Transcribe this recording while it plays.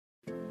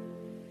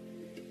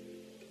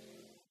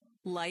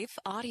Life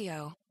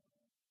Audio.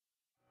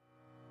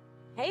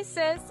 Hey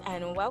sis,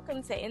 and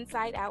welcome to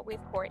Inside Out with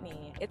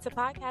Courtney. It's a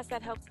podcast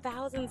that helps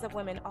thousands of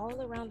women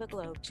all around the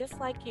globe, just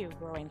like you,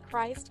 grow in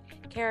Christ,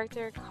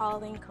 character,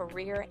 calling,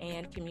 career,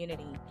 and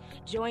community.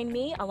 Join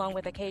me along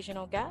with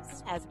occasional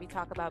guests as we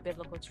talk about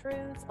biblical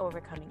truths,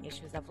 overcoming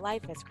issues of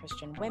life as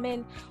Christian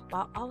women,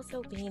 while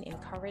also being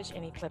encouraged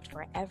and equipped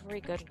for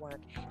every good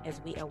work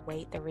as we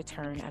await the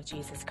return of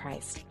Jesus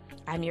Christ.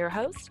 I'm your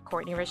host,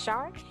 Courtney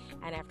Richard,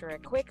 and after a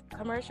quick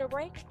commercial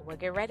break, we'll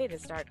get ready to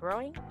start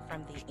growing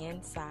from the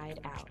inside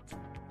out.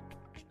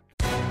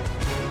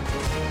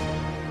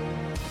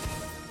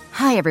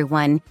 Hi,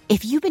 everyone.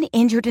 If you've been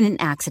injured in an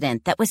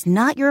accident that was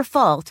not your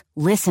fault,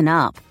 listen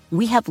up.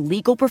 We have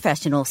legal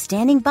professionals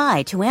standing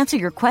by to answer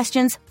your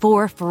questions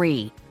for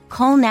free.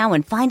 Call now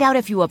and find out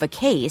if you have a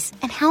case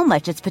and how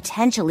much it's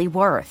potentially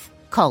worth.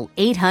 Call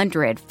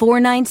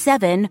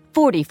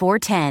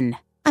 800-497-4410.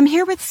 I'm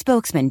here with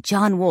spokesman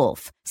John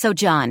Wolf. So,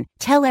 John,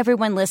 tell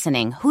everyone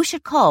listening who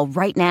should call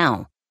right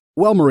now.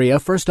 Well, Maria,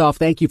 first off,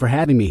 thank you for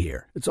having me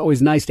here. It's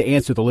always nice to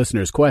answer the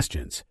listeners'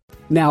 questions.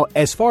 Now,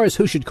 as far as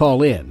who should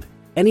call in,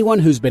 anyone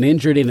who's been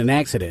injured in an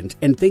accident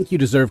and think you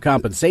deserve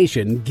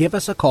compensation, give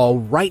us a call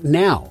right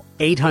now.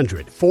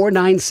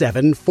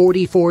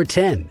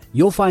 800-497-4410.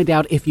 You'll find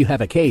out if you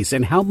have a case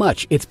and how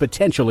much it's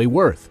potentially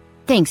worth.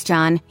 Thanks,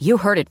 John. You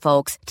heard it,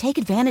 folks. Take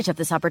advantage of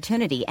this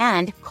opportunity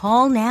and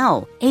call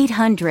now.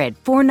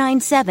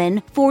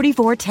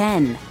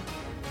 800-497-4410.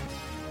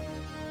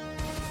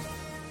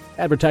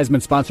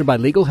 Advertisement sponsored by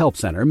Legal Help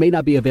Center, may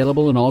not be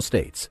available in all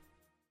states.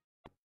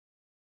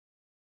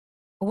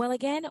 Well,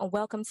 again,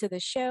 welcome to the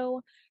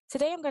show.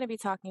 Today, I'm going to be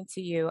talking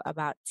to you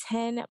about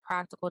 10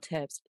 practical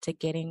tips to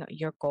getting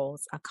your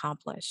goals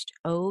accomplished.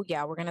 Oh,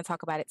 yeah, we're going to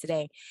talk about it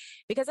today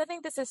because I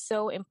think this is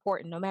so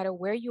important no matter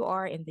where you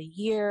are in the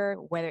year,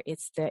 whether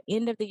it's the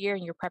end of the year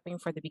and you're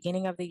prepping for the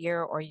beginning of the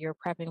year, or you're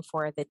prepping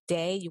for the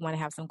day. You want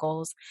to have some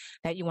goals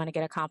that you want to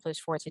get accomplished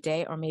for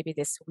today, or maybe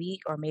this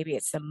week, or maybe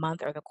it's the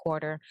month or the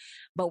quarter.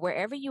 But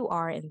wherever you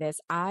are in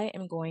this, I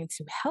am going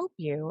to help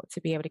you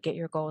to be able to get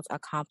your goals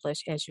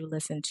accomplished as you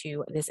listen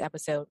to this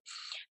episode.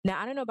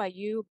 Now, I don't know about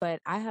you, but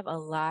I have a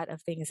lot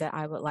of things that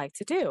I would like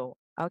to do.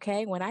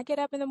 Okay. When I get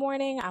up in the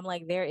morning, I'm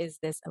like, there is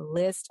this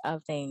list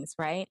of things,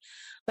 right?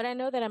 But I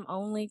know that I'm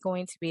only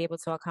going to be able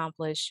to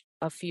accomplish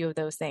a few of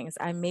those things.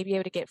 I may be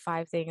able to get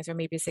 5 things or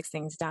maybe 6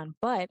 things done,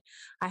 but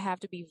I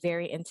have to be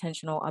very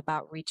intentional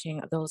about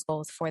reaching those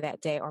goals for that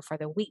day or for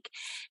the week.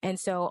 And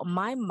so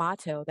my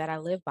motto that I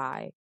live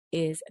by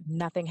is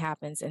nothing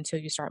happens until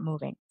you start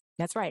moving.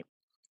 That's right.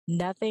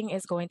 Nothing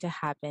is going to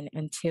happen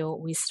until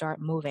we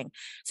start moving.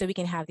 So we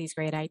can have these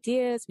great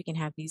ideas, we can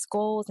have these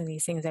goals and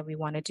these things that we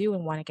want to do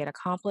and want to get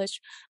accomplished.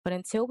 But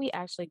until we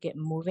actually get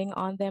moving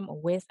on them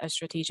with a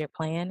strategic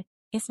plan,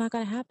 it's not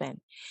going to happen.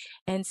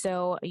 And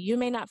so you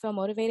may not feel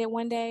motivated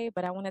one day,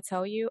 but I want to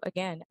tell you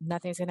again,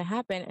 nothing's going to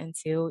happen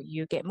until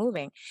you get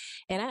moving.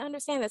 And I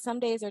understand that some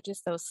days are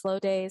just those slow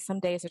days. Some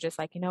days are just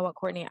like, you know what,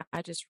 Courtney,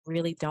 I just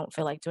really don't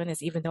feel like doing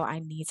this, even though I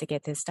need to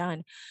get this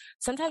done.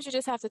 Sometimes you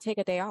just have to take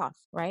a day off,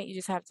 right? You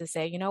just have to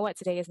say, you know what,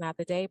 today is not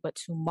the day, but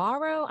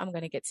tomorrow I'm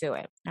going to get to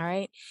it. All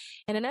right.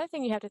 And another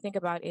thing you have to think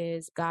about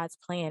is God's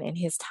plan and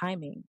his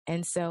timing.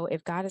 And so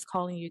if God is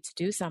calling you to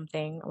do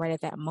something right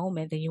at that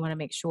moment, then you want to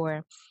make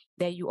sure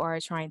that you are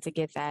trying to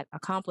get that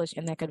accomplished,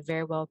 and that could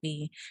very well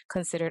be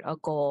considered a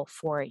goal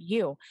for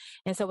you.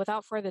 And so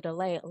without further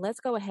delay, let's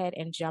go ahead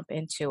and jump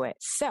into it.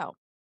 So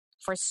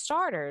for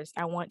starters,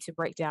 I want to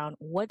break down,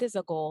 what does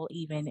a goal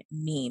even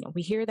mean?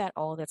 We hear that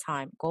all the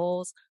time,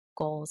 goals,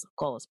 goals,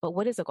 goals. But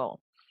what is a goal?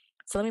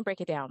 So let me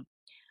break it down.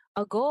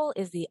 A goal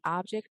is the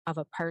object of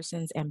a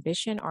person's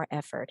ambition or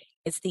effort.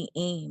 It's the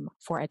aim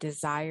for a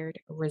desired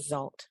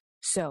result.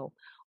 So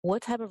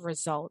what type of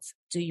results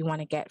do you want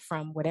to get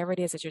from whatever it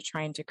is that you're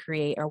trying to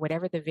create, or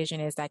whatever the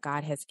vision is that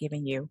God has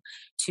given you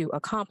to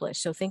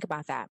accomplish? So think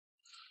about that.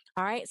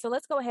 All right, so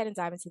let's go ahead and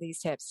dive into these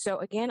tips. So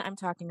again, I'm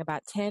talking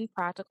about 10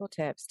 practical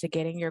tips to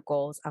getting your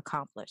goals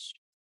accomplished.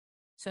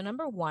 So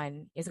number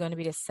 1 is going to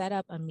be to set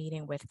up a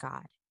meeting with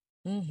God.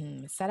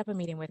 Set up a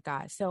meeting with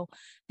God. So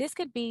this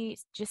could be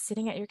just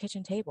sitting at your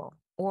kitchen table,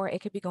 or it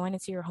could be going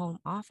into your home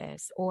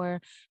office,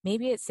 or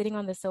maybe it's sitting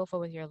on the sofa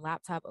with your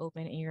laptop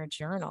open in your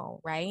journal,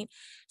 right?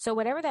 So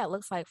whatever that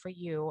looks like for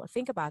you,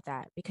 think about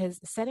that, because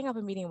setting up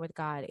a meeting with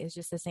God is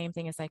just the same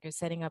thing as like you're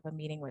setting up a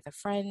meeting with a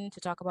friend to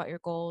talk about your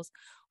goals,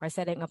 or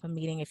setting up a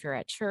meeting if you're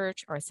at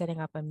church, or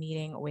setting up a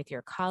meeting with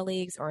your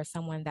colleagues or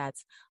someone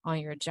that's on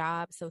your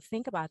job. So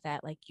think about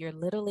that, like you're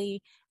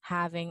literally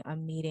having a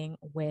meeting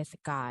with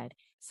God.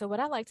 So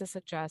what I like to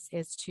suggest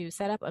is to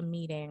set up a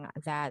meeting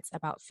that's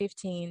about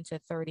 15 to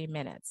 30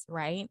 minutes,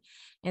 right?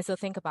 And so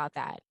think about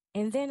that.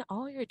 And then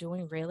all you're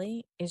doing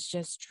really is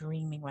just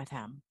dreaming with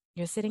him.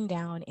 You're sitting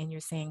down and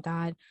you're saying,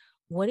 God,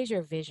 what is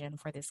your vision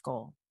for this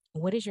goal?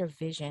 What is your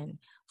vision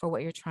for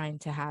what you're trying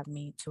to have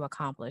me to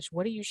accomplish?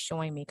 What are you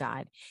showing me,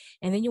 God?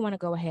 And then you want to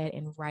go ahead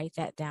and write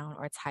that down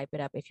or type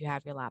it up if you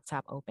have your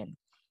laptop open.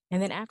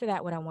 And then after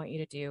that, what I want you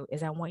to do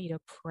is I want you to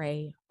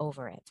pray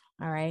over it.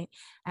 All right.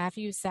 After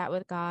you sat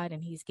with God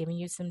and He's giving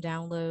you some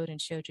download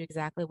and showed you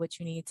exactly what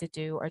you need to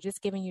do, or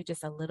just giving you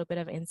just a little bit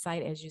of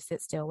insight as you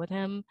sit still with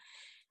Him,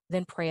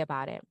 then pray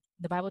about it.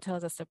 The Bible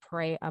tells us to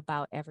pray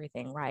about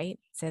everything, right? It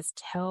says,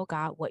 tell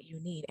God what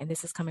you need. And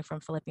this is coming from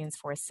Philippians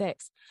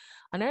 4:6.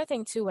 Another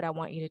thing, too, what I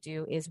want you to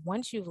do is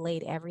once you've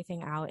laid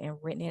everything out and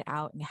written it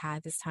out and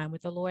had this time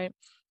with the Lord,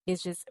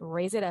 is just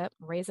raise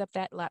up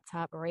that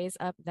laptop, raise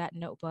up that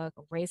notebook,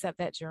 raise up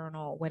that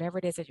journal, whatever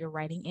it is that you're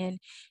writing in,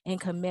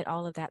 and commit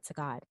all of that to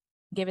God.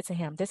 Give it to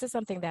Him. This is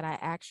something that I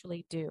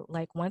actually do.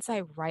 Like once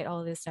I write all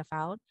of this stuff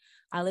out,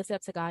 I lift it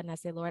up to God and I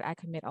say, Lord, I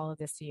commit all of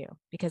this to you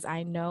because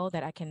I know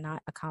that I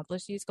cannot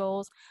accomplish these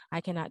goals.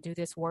 I cannot do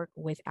this work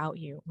without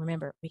you.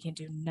 Remember, we can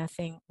do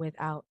nothing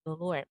without the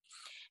Lord.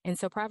 And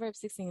so Proverbs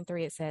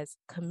 16:3, it says,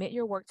 commit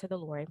your work to the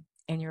Lord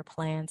and your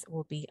plans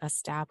will be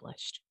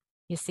established.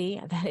 You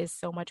see, that is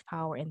so much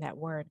power in that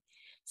word.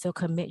 So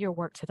commit your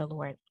work to the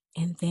Lord.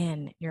 And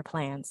then your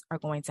plans are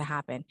going to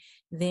happen.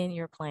 Then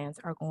your plans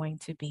are going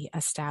to be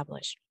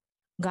established.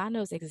 God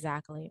knows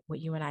exactly what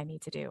you and I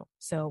need to do.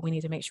 So we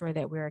need to make sure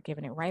that we're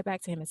giving it right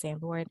back to Him and saying,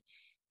 Lord,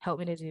 help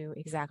me to do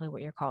exactly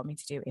what you're called me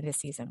to do in this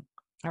season.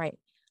 All right,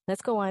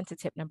 let's go on to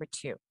tip number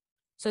 2.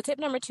 So tip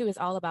number 2 is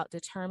all about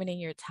determining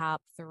your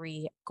top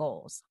 3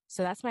 goals.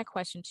 So that's my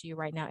question to you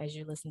right now as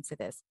you listen to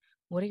this.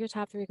 What are your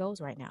top 3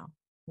 goals right now?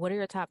 What are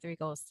your top 3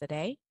 goals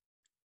today?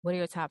 What are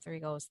your top 3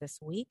 goals this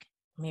week?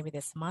 Maybe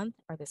this month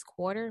or this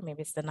quarter?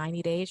 Maybe it's the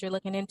 90 days you're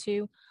looking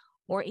into,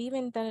 or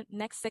even the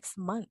next 6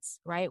 months,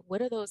 right?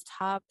 What are those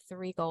top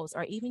 3 goals?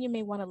 Or even you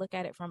may want to look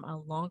at it from a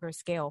longer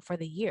scale for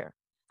the year.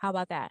 How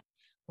about that?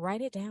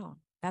 Write it down.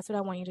 That's what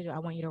I want you to do. I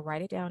want you to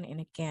write it down. And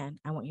again,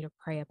 I want you to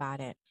pray about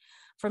it.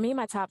 For me,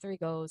 my top 3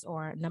 goals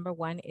are number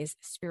 1 is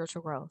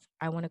spiritual growth.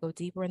 I want to go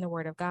deeper in the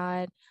Word of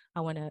God. I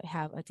want to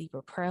have a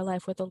deeper prayer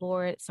life with the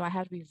Lord. So I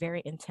have to be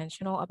very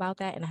intentional about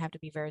that. And I have to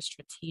be very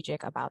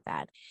strategic about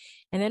that.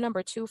 And then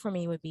number 2 for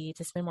me would be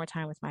to spend more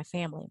time with my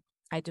family.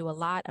 I do a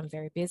lot. I'm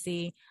very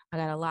busy. I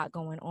got a lot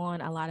going on,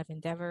 a lot of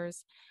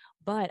endeavors,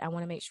 but I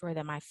want to make sure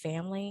that my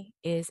family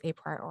is a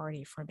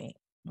priority for me.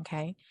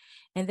 Okay.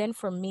 And then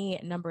for me,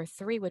 number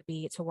 3 would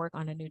be to work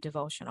on a new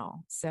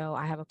devotional. So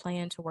I have a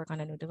plan to work on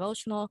a new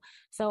devotional.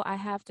 So I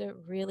have to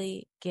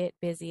really get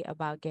busy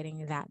about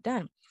getting that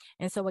done.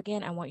 And so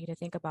again, I want you to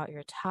think about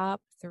your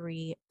top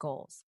 3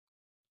 goals.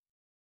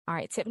 All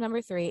right. Tip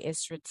number 3 is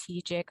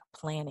strategic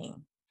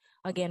planning.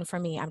 Again, for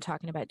me, I'm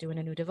talking about doing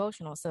a new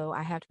devotional. So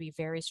I have to be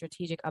very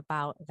strategic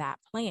about that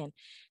plan.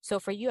 So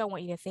for you, I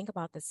want you to think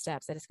about the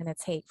steps that it's going to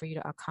take for you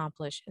to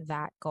accomplish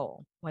that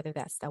goal, whether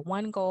that's the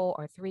 1 goal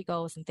or 3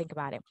 goals, and think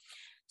about it.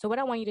 So what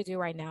I want you to do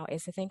right now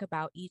is to think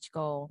about each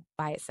goal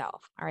by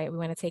itself. All right. We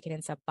want to take it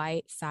into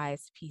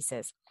bite-sized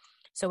pieces.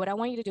 So what I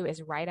want you to do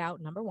is write out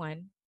number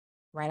 1,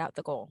 write out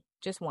the goal,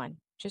 just 1,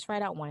 just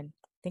write out 1,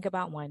 think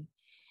about 1.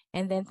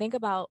 And then think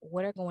about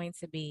what are going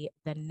to be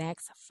the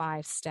next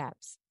 5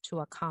 steps to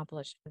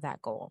accomplish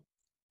that goal.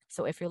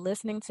 So if you're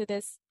listening to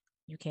this,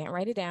 you can't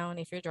write it down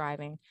if you're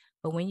driving,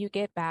 but when you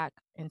get back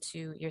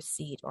into your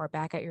seat or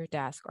back at your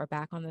desk or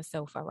back on the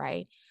sofa,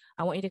 right?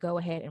 I want you to go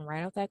ahead and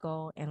write out that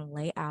goal and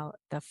lay out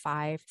the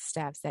 5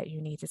 steps that you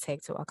need to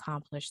take to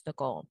accomplish the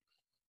goal.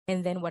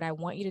 And then what I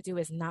want you to do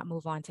is not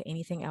move on to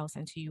anything else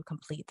until you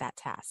complete that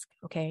task,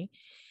 okay?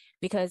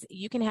 Because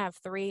you can have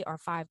 3 or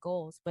 5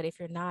 goals, but if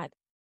you're not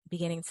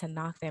beginning to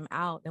knock them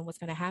out, then what's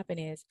going to happen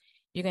is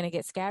you're going to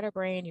get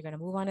scatterbrained, you're going to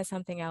move on to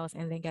something else,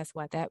 and then guess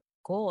what? That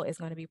goal is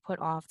going to be put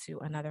off to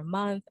another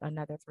month,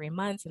 another 3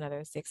 months,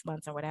 another 6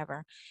 months, or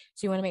whatever.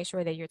 So you want to make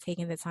sure that you're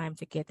taking the time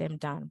to get them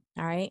done.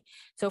 All right.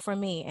 So for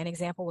me, an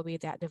example would be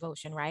that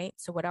devotion, right?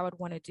 So what I would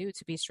want to do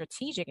to be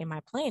strategic in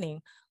my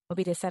planning would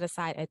be to set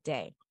aside a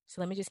day.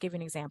 So let me just give you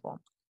an example.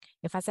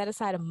 If I set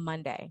aside a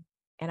Monday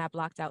and I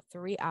blocked out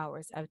 3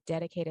 hours of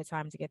dedicated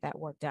time to get that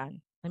work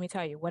done, let me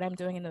tell you, what I'm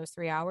doing in those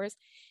 3 hours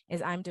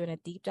is I'm doing a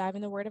deep dive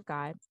in the Word of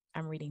God.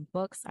 I'm reading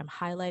books. I'm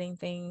highlighting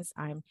things.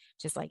 I'm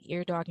just like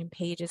ear dogging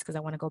pages because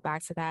I want to go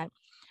back to that.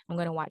 I'm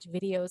going to watch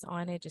videos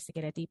on it just to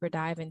get a deeper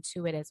dive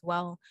into it as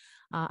well.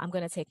 I'm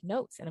going to take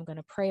notes and I'm going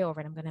to pray over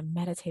it. I'm going to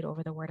meditate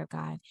over the Word of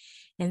God.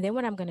 And then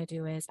what I'm going to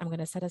do is I'm going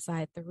to set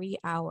aside 3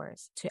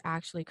 hours to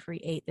actually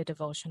create the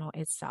devotional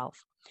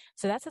itself.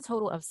 So that's a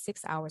total of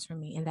 6 hours for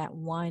me in that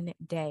one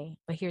day.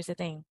 But here's the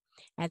thing.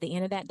 At the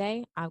end of that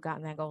day, I've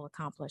gotten that goal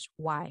accomplished.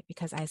 Why?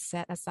 Because I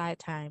set aside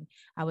time.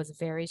 I was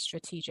very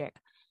strategic.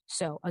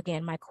 So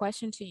again, my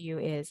question to you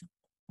is,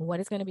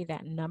 what is going to be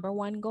that number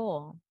 1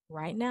 goal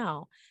right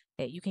now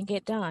that you can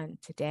get done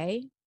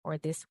today or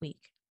this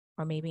week,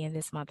 or maybe in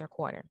this month or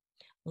quarter?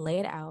 Lay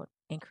it out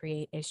and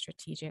create a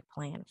strategic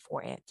plan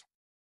for it.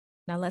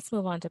 Now let's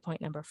move on to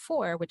point number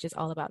 4, which is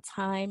all about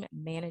time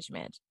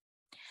management.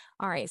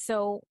 All right.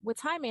 So with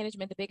time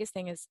management, the biggest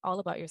thing is all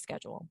about your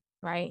schedule,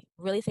 right?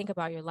 Really think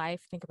about your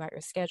life, think about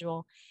your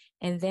schedule.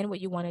 And then what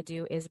you want to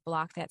do is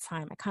block that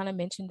time. I kind of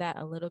mentioned that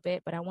a little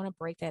bit, but I want to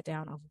break that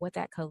down of what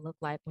that could look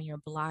like when you're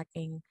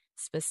blocking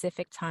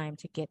specific time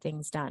to get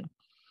things done.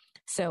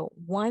 So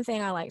one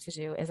thing I like to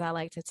do is I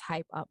like to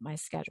type up my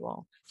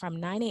schedule. From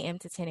 9 a.m.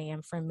 to 10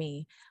 a.m. for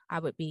me, I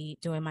would be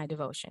doing my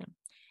devotion.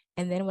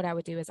 And then what I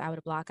would do is I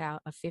would block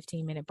out a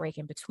 15-minute break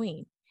in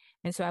between.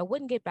 And so I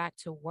wouldn't get back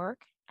to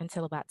work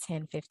until about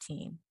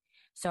 10:15.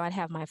 So I'd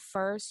have my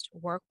first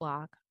work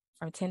block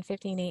from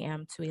 10:15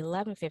 a.m. to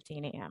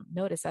 11:15 a.m.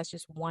 Notice that's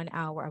just 1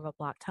 hour of a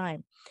block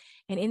time.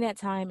 And in that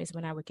time is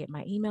when I would get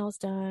my emails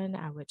done.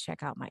 I would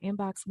check out my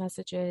inbox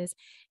messages.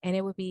 And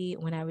it would be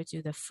when I would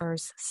do the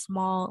first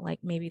small, like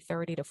maybe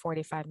 30 to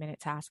 45-minute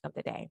task of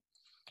the day.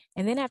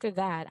 And then after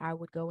that, I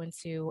would go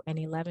into an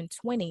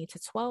 11:20 to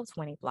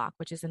 12:20 block,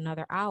 which is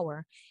another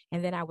hour.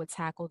 And then I would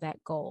tackle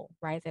that goal,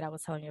 right, that I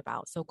was telling you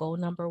about. So goal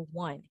number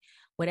one,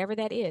 whatever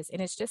that is.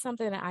 And it's just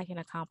something that I can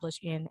accomplish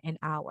in an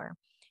hour.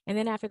 And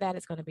then after that,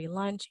 it's going to be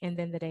lunch. And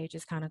then the day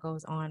just kind of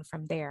goes on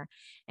from there.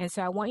 And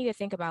so I want you to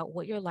think about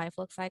what your life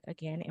looks like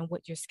again and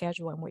what your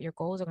schedule and what your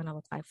goals are going to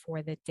look like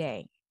for the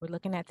day. We're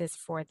looking at this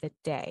for the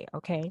day.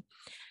 Okay.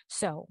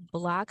 So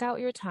block out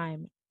your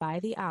time by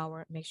the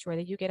hour. Make sure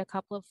that you get a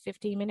couple of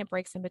 15-minute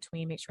breaks in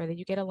between. Make sure that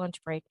you get a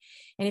lunch break.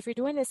 And if you're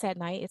doing this at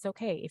night, it's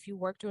okay. If you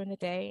work during the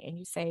day and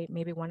you say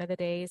maybe one of the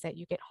days that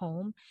you get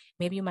home,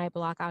 maybe you might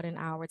block out an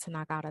hour to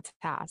knock out a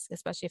task,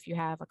 especially if you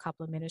have a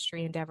couple of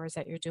ministry endeavors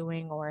that you're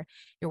doing, or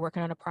you're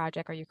working on a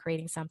project, or you're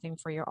creating something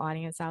for your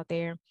audience out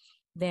there.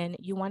 Then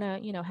you want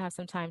to, have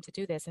some time to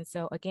do this. And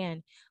so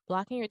again,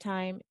 blocking your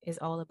time is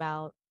all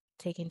about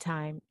taking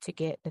time to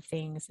get the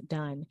things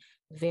done,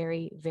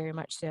 very, very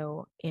much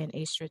so in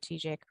a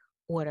strategic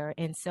order.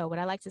 And so what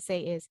I like to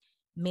say is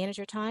manage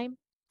your time.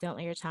 Don't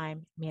let your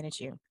time manage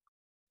you.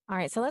 All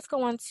right. So let's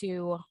go on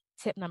to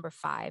tip number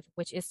 5,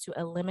 which is to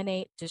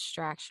eliminate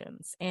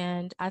distractions.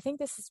 And I think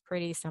this is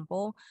pretty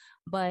simple,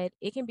 but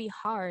it can be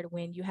hard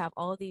when you have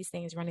all of these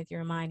things running through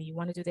your mind. You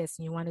want to do this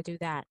and you want to do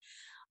that,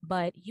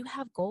 but you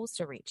have goals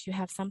to reach. You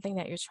have something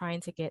that you're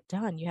trying to get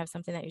done. You have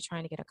something that you're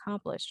trying to get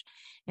accomplished.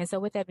 And so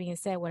with that being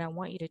said, what I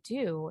want you to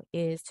do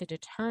is to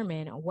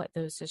determine what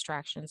those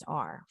distractions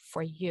are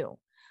for you.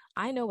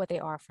 I know what they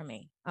are for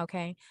me.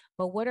 Okay.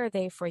 But what are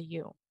they for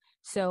you?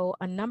 So,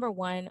 number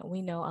one,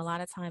 we know a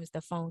lot of times the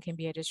phone can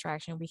be a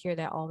distraction. We hear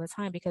that all the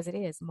time because it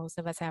is. Most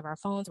of us have our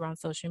phones. We're on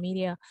social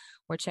media.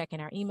 We're checking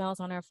our emails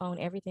on our phone.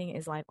 Everything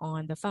is like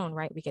on the phone,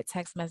 right? We get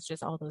text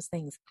messages, all those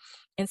things.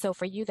 And so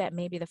for you, that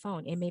may be the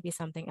phone. It may be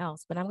something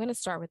else. But I'm going to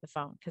start with the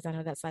phone because I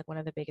know that's like one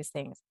of the biggest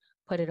things.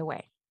 Put it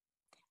away.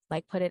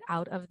 Like put it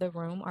out of the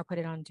room or put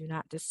it on do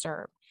not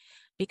disturb.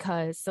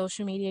 Because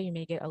social media, you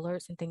may get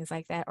alerts and things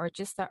like that, or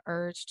just the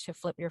urge to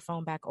flip your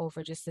phone back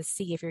over just to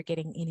see if you're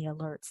getting any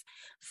alerts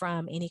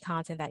from any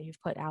content that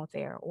you've put out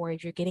there, or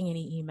if you're getting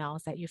any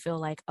emails that you feel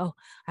like, oh,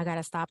 I got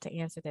to stop to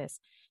answer this.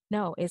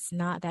 No, it's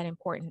not that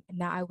important.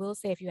 Now, I will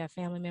say if you have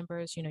family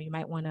members, you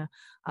might want to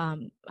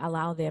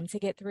allow them to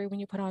get through when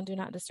you put on do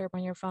not disturb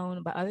on your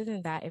phone. But other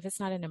than that, if it's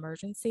not an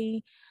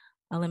emergency,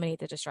 eliminate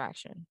the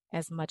distraction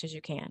as much as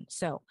you can.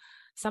 So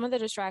some of the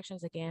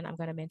distractions, again, I'm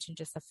going to mention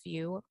just a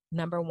few.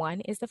 Number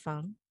one is the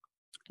phone.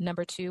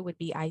 Number two would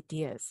be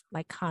ideas,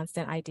 like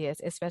constant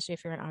ideas, especially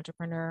if you're an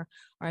entrepreneur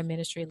or a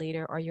ministry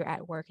leader, or you're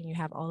at work and you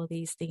have all of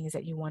these things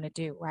that you want to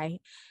do,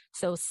 right?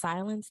 So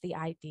silence the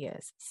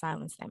ideas,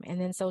 silence them. And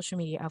then social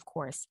media, of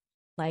course,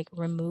 like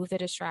remove the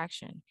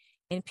distraction.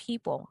 And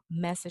people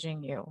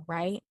messaging you,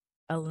 right?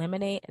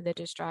 Eliminate the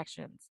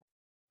distractions.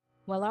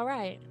 Well, all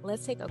right,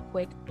 let's take a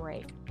quick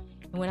break.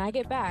 And when I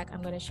get back,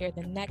 I'm going to share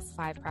the next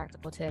 5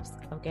 practical tips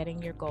of getting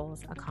your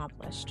goals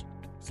accomplished.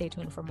 Stay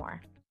tuned for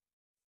more.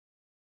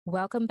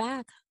 Welcome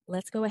back.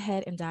 Let's go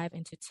ahead and dive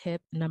into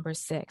tip number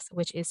 6,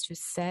 which is to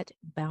set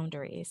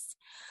boundaries.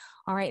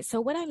 All right. So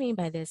what I mean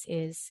by this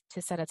is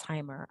to set a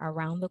timer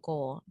around the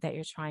goal that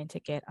you're trying to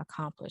get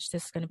accomplished.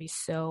 This is going to be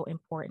so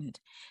important.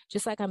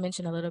 Just like I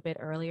mentioned a little bit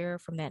earlier,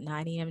 from that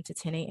 9 a.m. to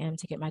 10 a.m.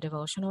 to get my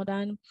devotional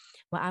done.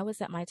 Well, I would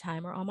set my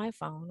timer on my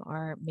phone,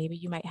 or maybe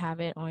you might have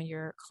it on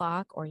your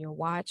clock or your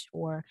watch,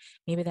 or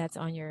maybe that's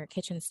on your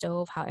kitchen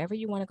stove. However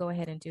you want to go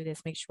ahead and do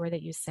this, make sure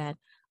that you set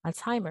a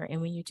timer. And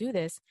when you do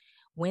this,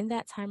 when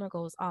that timer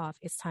goes off,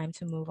 it's time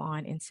to move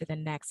on into the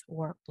next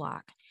work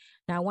block.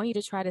 Now, I want you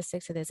to try to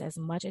stick to this as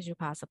much as you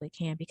possibly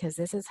can, because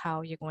this is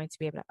how you're going to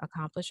be able to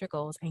accomplish your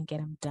goals and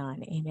get them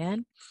done.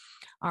 Amen.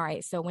 All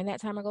right. So when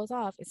that timer goes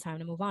off, it's time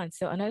to move on.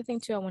 So another thing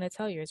too, I want to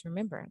tell you is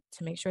remember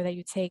to make sure that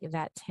you take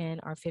that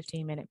 10 or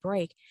 15-minute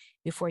break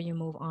before you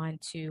move on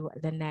to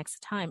the next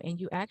time. And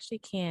you actually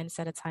can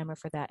set a timer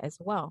for that as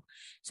well.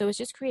 So it's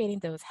just creating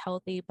those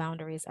healthy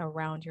boundaries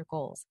around your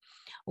goals.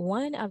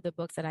 One of the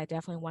books that I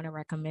definitely want to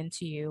recommend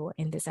to you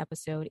in this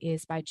episode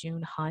is by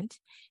June Hunt,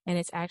 and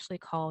it's actually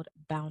called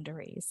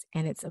Boundaries,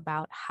 and it's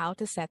about how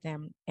to set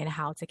them and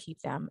how to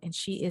keep them. And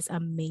she is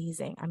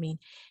amazing. I mean,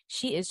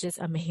 she is just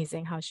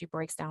amazing how she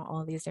breaks down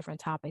all these different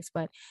topics.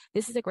 But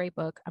this is a great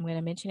book. I'm going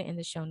to mention it in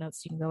the show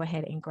notes. You can go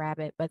ahead and grab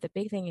it. But the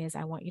big thing is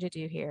I want you to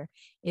do here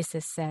is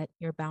to set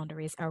your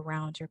boundaries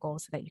around your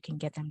goals so that you can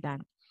get them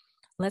done.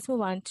 Let's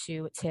move on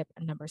to tip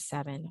number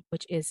 7,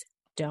 which is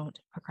don't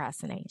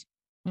procrastinate.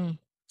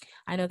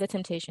 I know the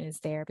temptation is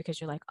there because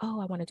you're like, oh,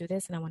 I want to do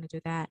this and I want to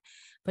do that.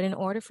 But in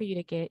order for you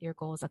to get your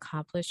goals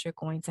accomplished, you're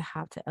going to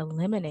have to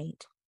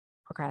eliminate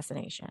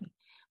procrastination.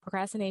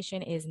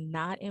 Procrastination is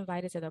not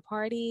invited to the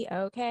party,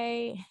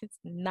 okay? It's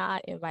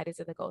not invited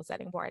to the goal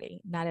setting party,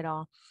 not at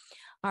all.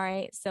 All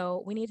right.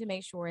 So we need to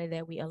make sure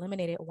that we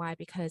eliminate it. Why?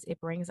 Because it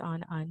brings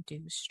on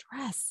undue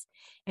stress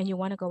and you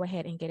want to go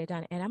ahead and get it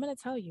done. And I'm going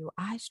to tell you,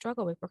 I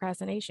struggle with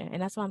procrastination.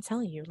 And that's why I'm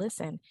telling you,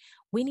 listen,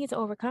 we need to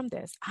overcome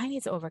this. I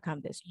need to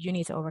overcome this. You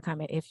need to overcome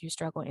it if you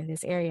struggle in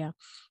this area.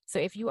 So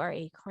if you are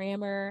a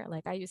crammer,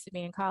 like I used to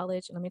be in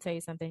college, let me tell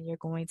you something, you're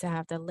going to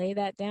have to lay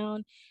that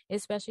down,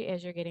 especially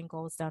as you're getting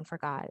goals done for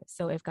God.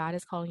 So if God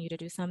is calling you to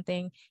do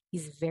something,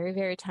 he's very,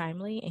 very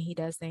timely and he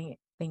does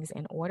things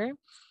in order.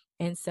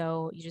 And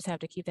so you just have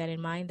to keep that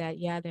in mind that,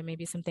 yeah, there may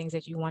be some things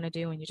that you want to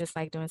do and you just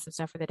like doing some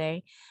stuff for the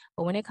day.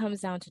 But when it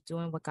comes down to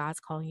doing what God's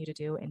calling you to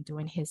do and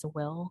doing his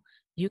will,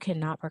 you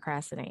cannot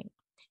procrastinate.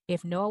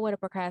 If Noah would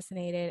have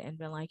procrastinated and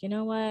been like, you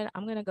know what,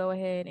 I'm going to go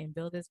ahead and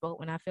build this boat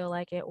when I feel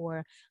like it,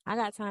 or I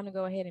got time to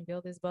go ahead and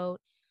build this boat,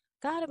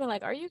 God would have been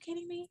like, are you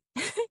kidding me?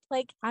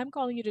 Like, I'm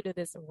calling you to do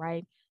this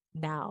right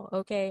now.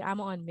 Okay.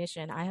 I'm on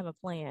mission. I have a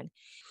plan.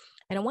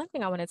 And one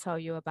thing I want to tell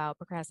you about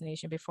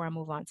procrastination before I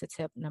move on to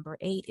tip number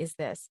 8 is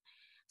this.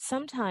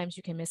 Sometimes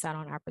you can miss out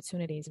on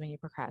opportunities when you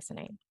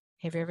procrastinate.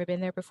 Have you ever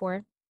been there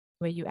before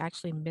where you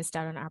actually missed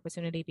out on an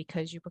opportunity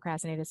because you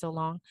procrastinated so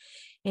long?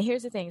 And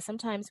here's the thing.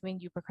 Sometimes when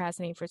you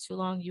procrastinate for too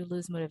long, you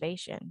lose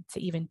motivation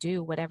to even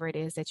do whatever it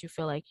is that you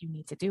feel like you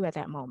need to do at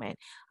that moment.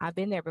 I've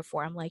been there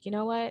before. I'm like, you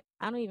know what?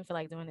 I don't even feel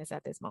like doing this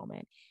at this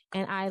moment.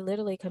 And I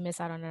literally could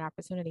miss out on an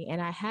opportunity.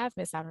 And I have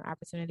missed out on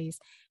opportunities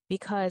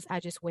because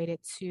I just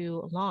waited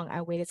too long.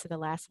 I waited to the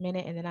last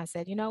minute and then I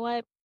said, you know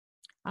what?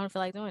 I don't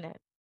feel like doing it.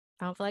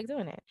 I don't feel like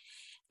doing it.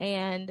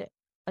 And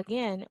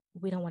again,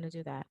 we don't want to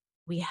do that.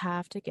 We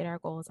have to get our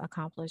goals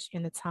accomplished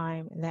in the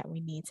time that we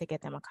need to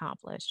get them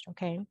accomplished.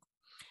 Okay.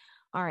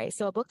 All right.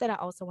 So a book that I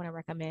also want to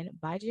recommend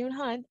by June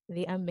Hunt,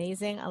 the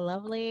amazing,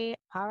 lovely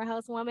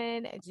powerhouse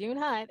woman, June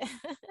Hunt.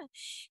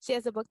 She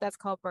has a book that's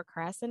called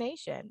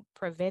Procrastination,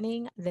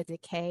 Preventing the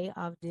Decay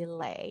of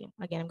Delay.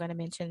 Again, I'm going to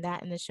mention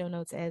that in the show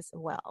notes as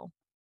well.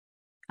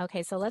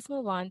 Okay, so let's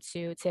move on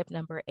to tip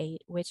number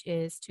 8, which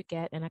is to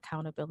get an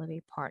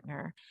accountability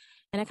partner.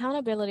 An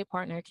accountability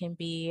partner can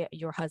be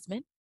your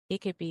husband. It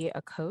could be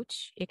a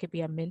coach. It could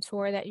be a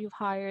mentor that you've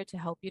hired to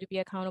help you to be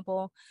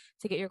accountable,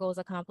 to get your goals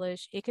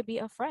accomplished. It could be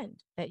a friend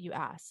that you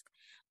ask.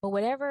 But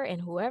whatever and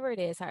whoever it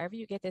is, however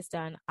you get this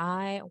done,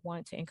 I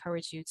want to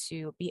encourage you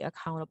to be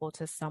accountable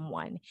to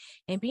someone.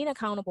 And being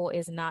accountable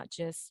is not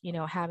just,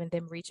 having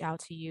them reach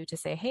out to you to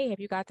say, hey, have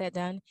you got that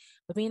done?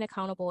 But being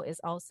accountable is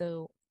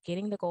also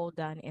getting the goal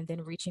done and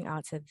then reaching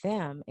out to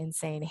them and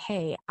saying,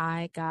 hey,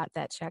 I got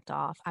that checked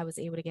off. I was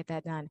able to get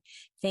that done.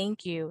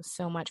 Thank you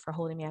so much for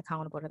holding me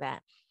accountable to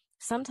that.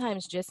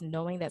 Sometimes just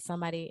knowing that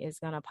somebody is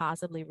going to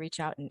possibly reach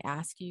out and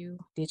ask you,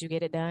 did you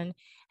get it done,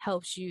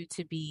 helps you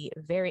to be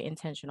very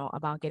intentional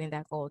about getting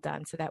that goal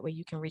done. So that way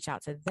you can reach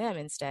out to them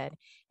instead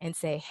and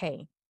say,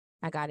 hey,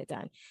 I got it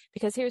done.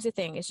 Because here's the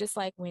thing. It's just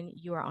like when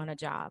you are on a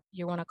job,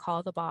 you want to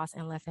call the boss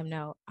and let them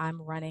know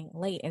I'm running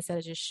late instead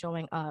of just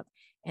showing up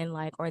and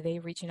or they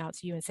reaching out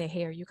to you and say,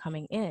 hey, are you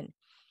coming in?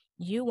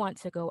 You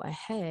want to go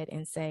ahead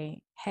and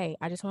say, hey,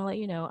 I just want to let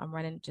you know I'm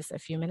running just a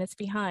few minutes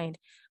behind,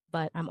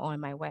 but I'm on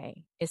my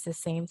way. It's the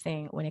same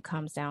thing when it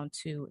comes down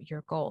to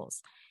your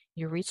goals.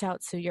 You reach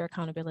out to your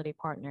accountability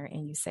partner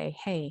and you say,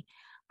 hey,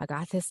 I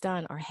got this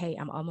done, or hey,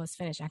 I'm almost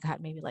finished. I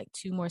got maybe like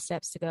 2 more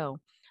steps to go,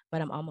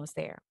 but I'm almost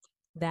there.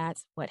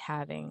 That's what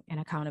having an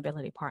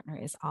accountability partner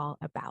is all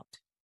about.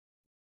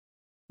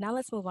 Now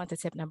let's move on to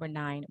tip number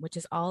 9, which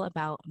is all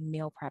about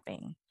meal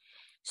prepping.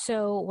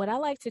 So what I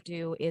like to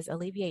do is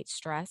alleviate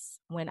stress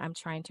when I'm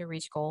trying to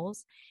reach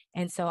goals.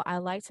 And so I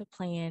like to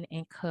plan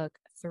and cook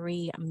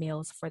 3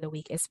 meals for the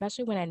week,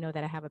 especially when I know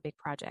that I have a big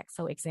project.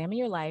 So examine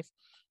your life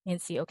and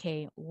see,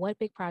 okay, what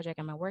big project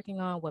am I working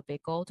on? What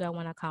big goal do I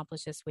want to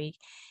accomplish this week?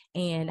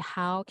 And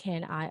how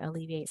can I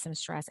alleviate some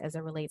stress as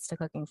it relates to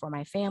cooking for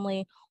my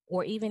family,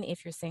 or even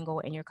if you're single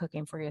and you're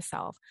cooking for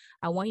yourself?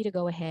 I want you to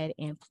go ahead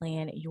and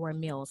plan your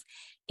meals.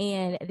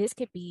 And this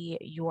could be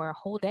your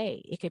whole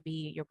day. It could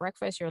be your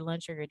breakfast, your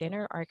lunch, or your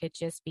dinner, or it could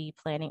just be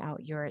planning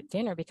out your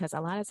dinner, because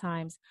a lot of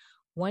times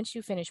once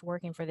you finish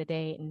working for the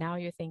day, now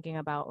you're thinking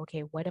about, okay,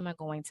 what am I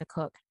going to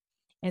cook?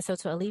 And so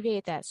to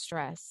alleviate that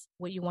stress,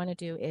 what you want to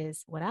do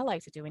is, what I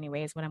like to do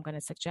anyway, is what I'm going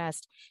to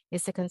suggest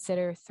is to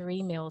consider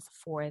 3 meals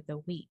for the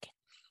week.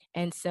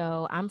 And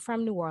so I'm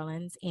from New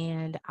Orleans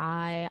and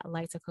I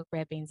like to cook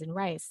red beans and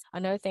rice.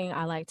 Another thing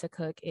I like to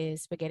cook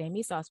is spaghetti and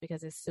meat sauce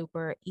because it's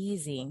super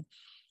easy.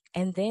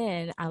 And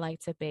then I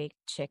like to bake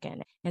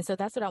chicken. And so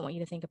that's what I want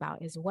you to think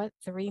about, is what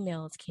 3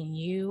 meals can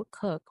you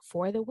cook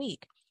for the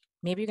week?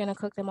 Maybe you're going to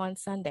cook them on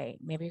Sunday.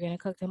 Maybe you're going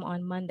to cook them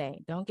on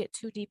Monday. Don't get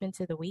too deep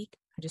into the week.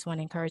 I just want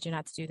to encourage you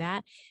not to do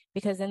that,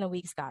 because then the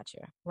week's got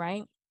you,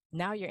 right?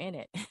 Now you're in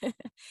it.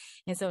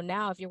 And so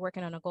now if you're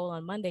working on a goal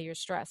on Monday, you're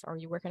stressed, or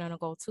you're working on a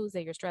goal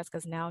Tuesday, you're stressed,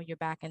 because now you're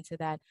back into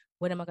that,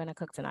 what am I going to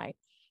cook tonight?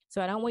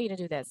 So I don't want you to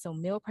do that. So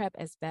meal prep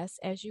as best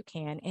as you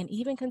can, and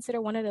even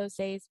consider one of those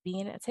days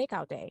being a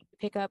takeout day.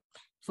 Pick up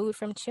food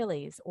from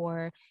Chili's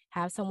or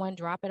have someone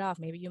drop it off.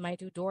 Maybe you might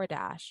do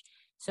DoorDash.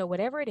 So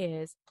whatever it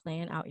is,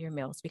 plan out your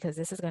meals, because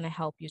this is going to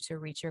help you to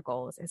reach your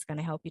goals. It's going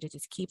to help you to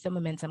just keep the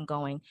momentum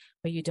going,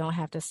 but you don't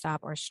have to stop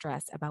or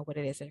stress about what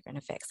it is that you're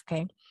going to fix.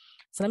 Okay.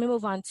 So let me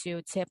move on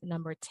to tip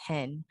number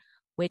 10,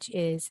 which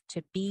is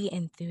to be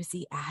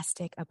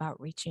enthusiastic about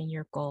reaching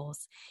your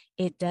goals.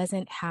 It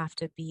doesn't have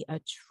to be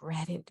a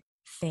dreaded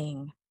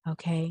thing,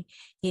 okay?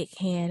 It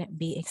can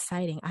be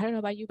exciting. I don't know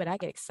about you, but I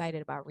get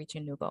excited about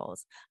reaching new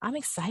goals. I'm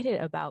excited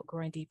about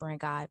growing deeper in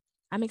God.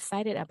 I'm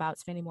excited about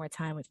spending more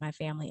time with my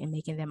family and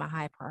making them a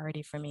high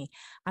priority for me.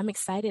 I'm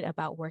excited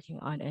about working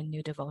on a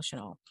new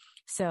devotional.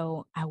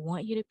 So I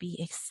want you to be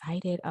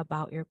excited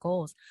about your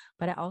goals,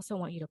 but I also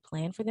want you to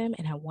plan for them,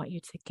 and I want you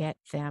to get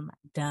them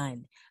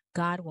done.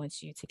 God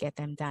wants you to get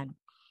them done.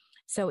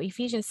 So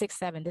Ephesians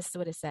 6:7, this is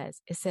what it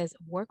says. It says,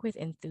 work with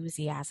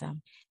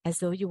enthusiasm as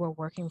though you were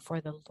working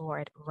for the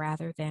Lord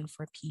rather than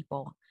for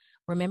people.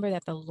 Remember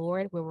that the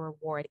Lord will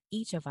reward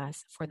each of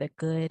us for the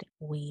good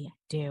we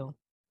do.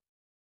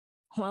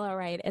 Well, all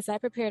right, as I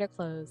prepare to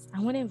close,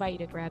 I want to invite you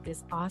to grab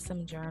this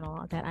awesome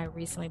journal that I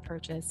recently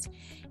purchased.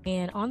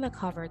 And on the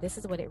cover, this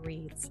is what it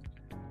reads: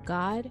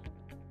 God,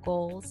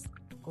 goals,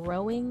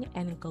 growing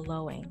and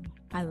glowing.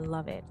 I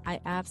love it. I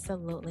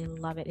absolutely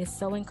love it. It's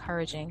so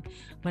encouraging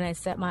when I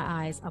set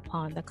my eyes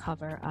upon the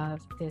cover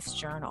of this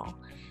journal.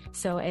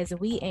 So as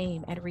we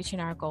aim at reaching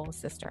our goals,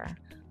 sister,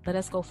 let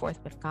us go forth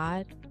with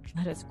God.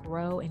 Let us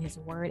grow in His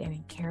word and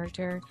in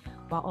character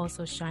while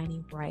also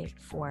shining bright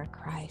for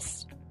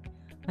Christ.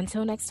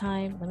 Until next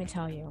time, let me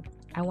tell you,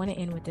 I want to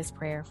end with this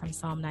prayer from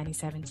Psalm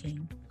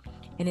 90:17.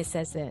 And it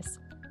says this: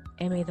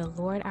 and may the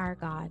Lord our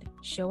God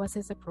show us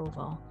His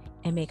approval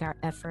and make our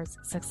efforts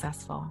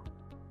successful.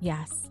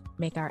 Yes,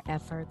 make our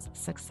efforts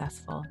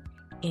successful.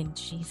 In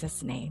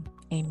Jesus' name,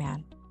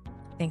 amen.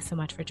 Thanks so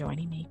much for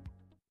joining me.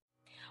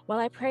 Well,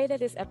 I pray that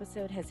this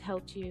episode has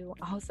helped you.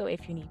 Also,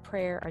 if you need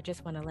prayer or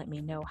just want to let me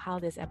know how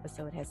this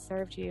episode has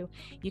served you,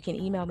 you can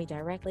email me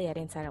directly at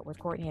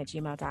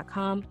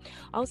insideoutwithcourtney@gmail.com.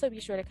 Also, be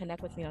sure to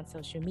connect with me on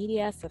social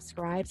media,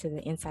 subscribe to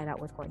the Inside Out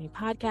with Courtney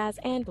podcast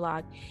and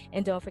blog,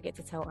 and don't forget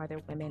to tell other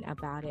women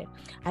about it.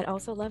 I'd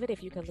also love it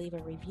if you could leave a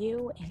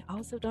review, and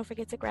also don't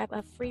forget to grab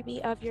a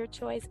freebie of your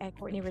choice at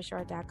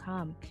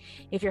CourtneyRichard.com.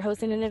 If you're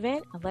hosting an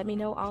event, let me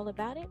know all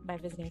about it by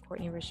visiting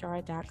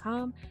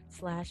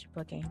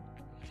CourtneyRichard.com/booking.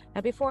 Now,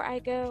 before I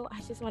go,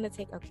 I just want to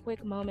take a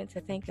quick moment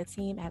to thank the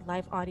team at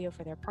Life Audio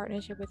for their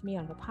partnership with me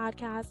on the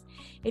podcast.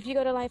 If you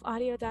go to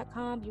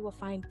lifeaudio.com, you will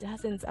find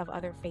dozens of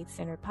other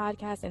faith-centered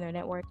podcasts in their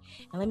network.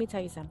 And let me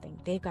tell you something,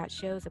 they've got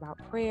shows about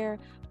prayer,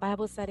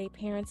 Bible study,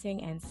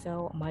 parenting, and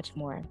so much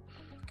more.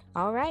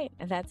 All right,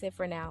 and that's it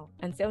for now.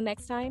 Until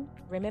next time,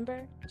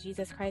 remember,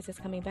 Jesus Christ is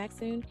coming back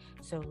soon,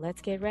 so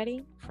let's get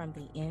ready from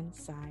the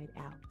inside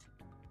out.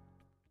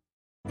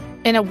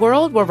 In a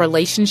world where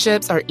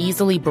relationships are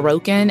easily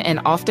broken and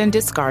often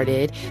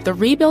discarded, the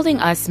Rebuilding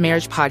Us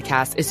Marriage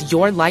podcast is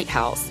your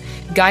lighthouse,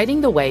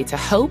 guiding the way to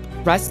hope,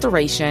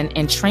 restoration,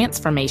 and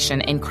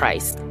transformation in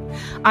Christ.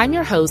 I'm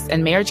your host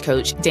and marriage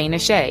coach, Dana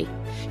Shea.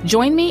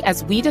 Join me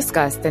as we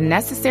discuss the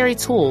necessary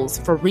tools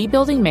for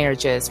rebuilding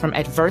marriages from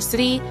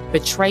adversity,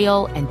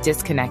 betrayal, and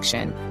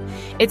disconnection.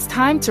 It's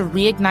time to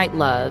reignite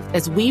love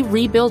as we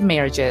rebuild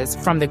marriages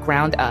from the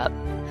ground up.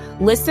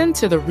 Listen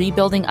to the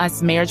Rebuilding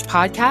Us Marriage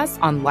podcast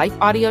on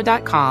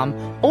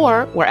lifeaudio.com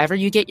or wherever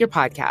you get your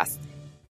podcasts.